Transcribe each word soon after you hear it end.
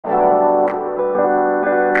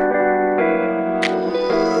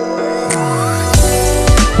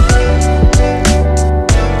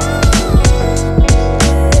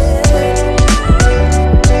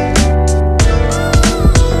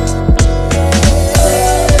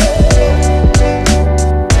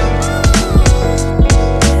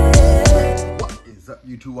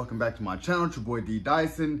back to my channel. It's your boy D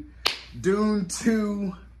Dyson. Dune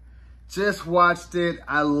 2, just watched it.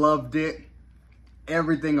 I loved it.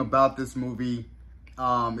 Everything about this movie.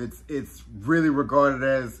 It's really regarded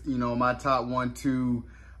as, you know, my top 1-2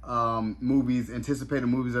 anticipated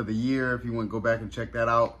movies of the year. If you want to go back and check that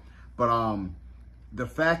out. But the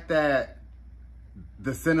fact that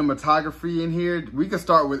the cinematography in here, we'll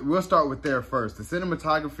start with there first. The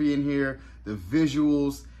cinematography in here, the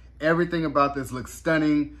visuals, everything about this looks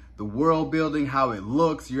stunning. The world building, how it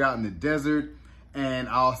looks, you're out in the desert. And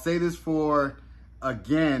I'll say this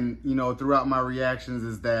again, you know, throughout my reactions,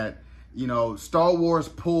 is that, you know, Star Wars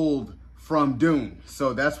pulled from Dune.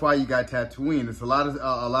 So that's why you got Tatooine. It's a lot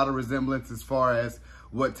of resemblance as far as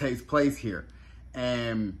what takes place here.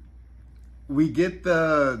 And we get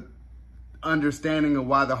the understanding of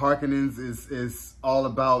why the Harkonnens is all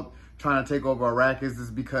about trying to take over Arrakis,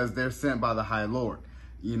 is because they're sent by the High Lord.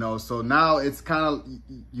 You know, so now it's kind of,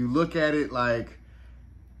 you look at it like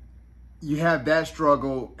you have that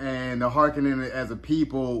struggle, and the Harkonnen as a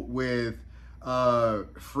people with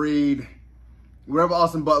Freed, whatever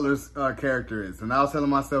Austin Butler's character is. And I was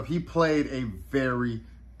telling myself, he played a very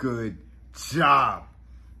good job.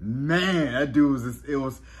 Man, that dude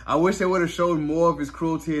was, I wish they would have showed more of his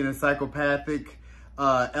cruelty and his psychopathic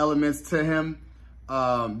elements to him.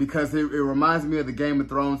 Because it reminds me of the Game of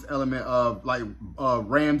Thrones element of like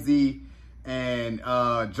Ramsay and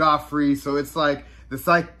Joffrey. So it's like the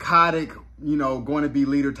psychotic, you know, going to be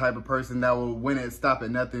leader type of person that will win it, stop at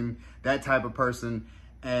nothing, that type of person.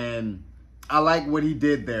 And I like what he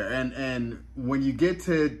did there. And when you get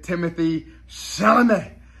to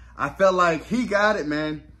TimotheeChalamet, I felt like he got it,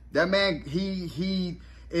 man. That man,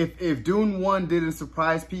 if Dune 1 didn't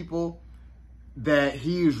surprise people that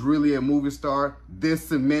he is really a movie star, this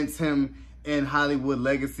cements him in Hollywood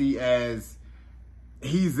legacy as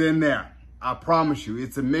he's in there. I promise you.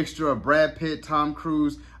 It's a mixture of Brad Pitt, Tom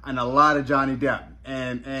Cruise, and a lot of Johnny Depp.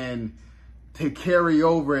 And to carry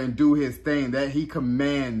over and do his thing, that he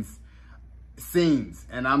commands scenes.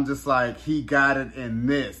 And I'm just like, he got it in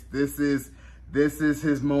this. This is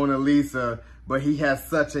his Mona Lisa, but he has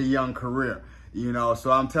such a young career. You know, so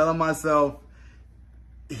I'm telling myself,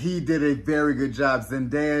 he did a very good job.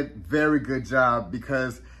 Zendaya, very good job,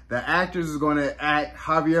 because the actors is going to act.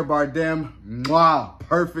 Javier Bardem, wow,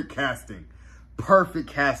 perfect casting. Perfect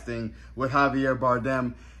casting with Javier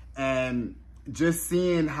Bardem. And just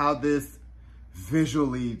seeing how this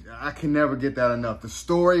visually, I can never get that enough. The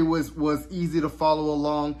story was easy to follow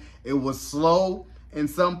along. It was slow in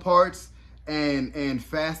some parts and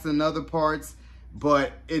fast in other parts.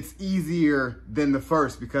 But it's easier than the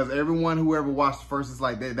first, because whoever watched the first is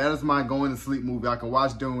like, that is my going to sleep movie. I can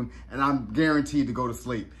watch Dune and I'm guaranteed to go to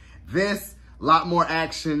sleep. This, a lot more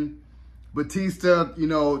action. Batista, you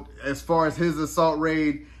know, as far as his assault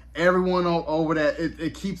raid, everyone over that,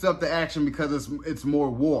 it keeps up the action because it's more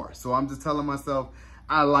war. So I'm just telling myself,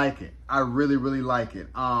 I like it. I really, really like it.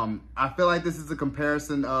 I feel like this is a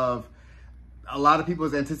comparison of, a lot of people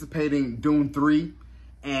is anticipating Dune 3,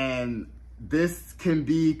 and this can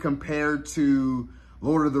be compared to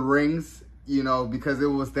Lord of the Rings, you know, because it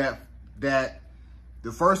was that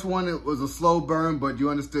the first one, it was a slow burn, but you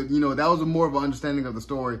understood, you know, that was more of an understanding of the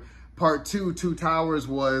story. Part 2, Two Towers,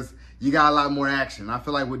 was you got a lot more action. I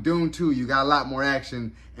feel like with Dune 2, you got a lot more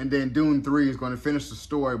action, and then Dune 3 is going to finish the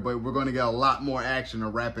story, but we're going to get a lot more action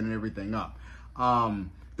of wrapping everything up.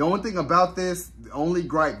 The only thing about this, the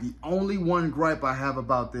only one gripe I have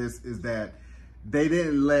about this is that they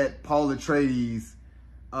didn't let Paul Atreides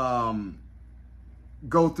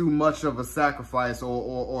go through much of a sacrifice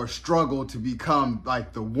or struggle to become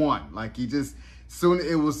like the one. Like, it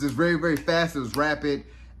was just very, very fast. It was rapid.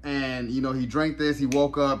 And, you know, he drank this, he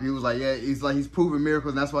woke up, he was like, yeah, he's proving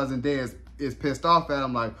miracles. And that's why Zendaya is pissed off at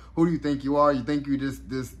him. Like, who do you think you are? You think you're just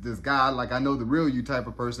this guy? Like, I know the real you type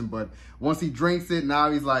of person. But once he drinks it, now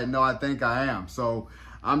he's like, no, I think I am. So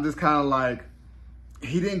I'm just kind of like,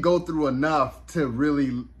 he didn't go through enough to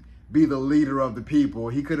really be the leader of the people.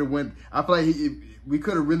 He could have I feel like we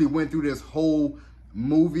could have really went through this whole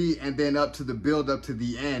movie, and then up to the build up to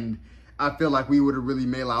the end, I feel like we would have really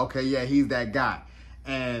made like, okay, yeah, he's that guy.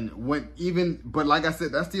 And but like I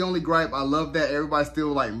said, that's the only gripe. I love that everybody still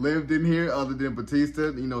like lived in here other than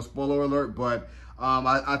Batista, you know, spoiler alert. But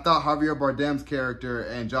I thought Javier Bardem's character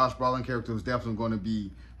and Josh Brolin's character was definitely going to be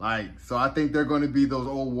like, so I think they're going to be those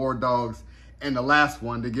old war dogs in the last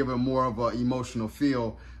one to give it more of an emotional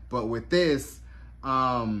feel. But with this,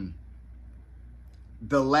 the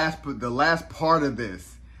last part of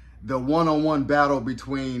this, the one-on-one battle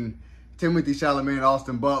between TimotheeChalamet and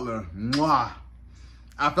Austin Butler, mwah,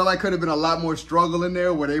 I felt like could have been a lot more struggle in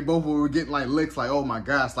there where they both were getting like licks, like, oh my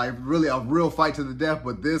gosh, like really a real fight to the death.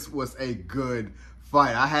 But this was a good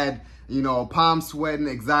fight. I had, you know, palm sweating,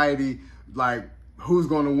 anxiety, like who's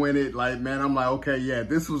going to win it? Like, man, I'm like, okay, yeah,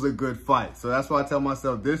 this was a good fight. So that's why I tell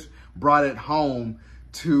myself this brought it home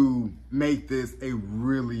to make this a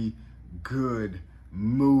really good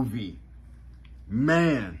movie.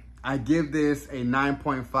 Man, I give this a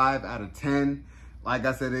 9.5 out of 10. Like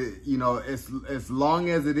I said, you know, as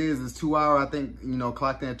long as it is, it's 2 hours, I think, you know,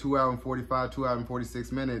 clocked in at 2 hours and 45, 2 hours and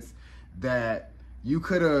 46 minutes, that you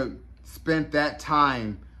could have spent that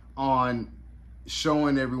time on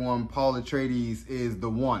showing everyone Paul Atreides is the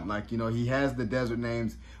one. Like, you know, he has the desert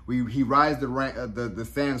names. He rides the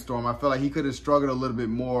sandstorm. I feel like he could have struggled a little bit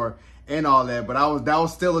more and all that, but that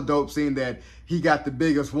was still a dope scene that he got the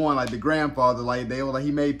biggest one, like the grandfather, like they were like,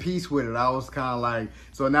 he made peace with it. I was kind of like,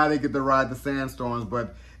 so now they get to ride the sandstorms,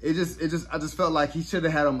 but I just felt like he should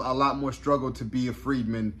have had a lot more struggle to be a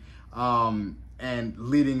freedman. And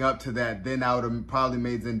leading up to that, then I would have probably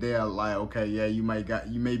made Zendaya like, okay, yeah, you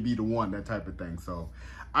may be the one, that type of thing. So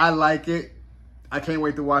I like it. I can't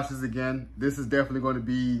wait to watch this again. This is definitely going to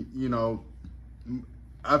be, you know,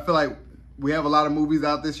 I feel like we have a lot of movies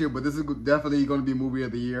out this year, but this is definitely going to be movie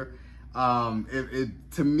of the year.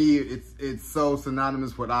 To me, it's so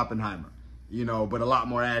synonymous with Oppenheimer, you know, but a lot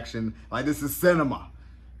more action. Like, this is cinema.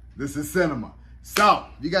 This is cinema. So,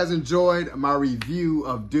 if you guys enjoyed my review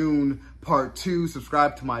of Dune Part 2,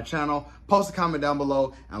 subscribe to my channel, post a comment down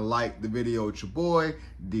below, and like the video with your boy,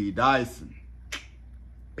 D. Dyson.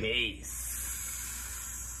 Peace.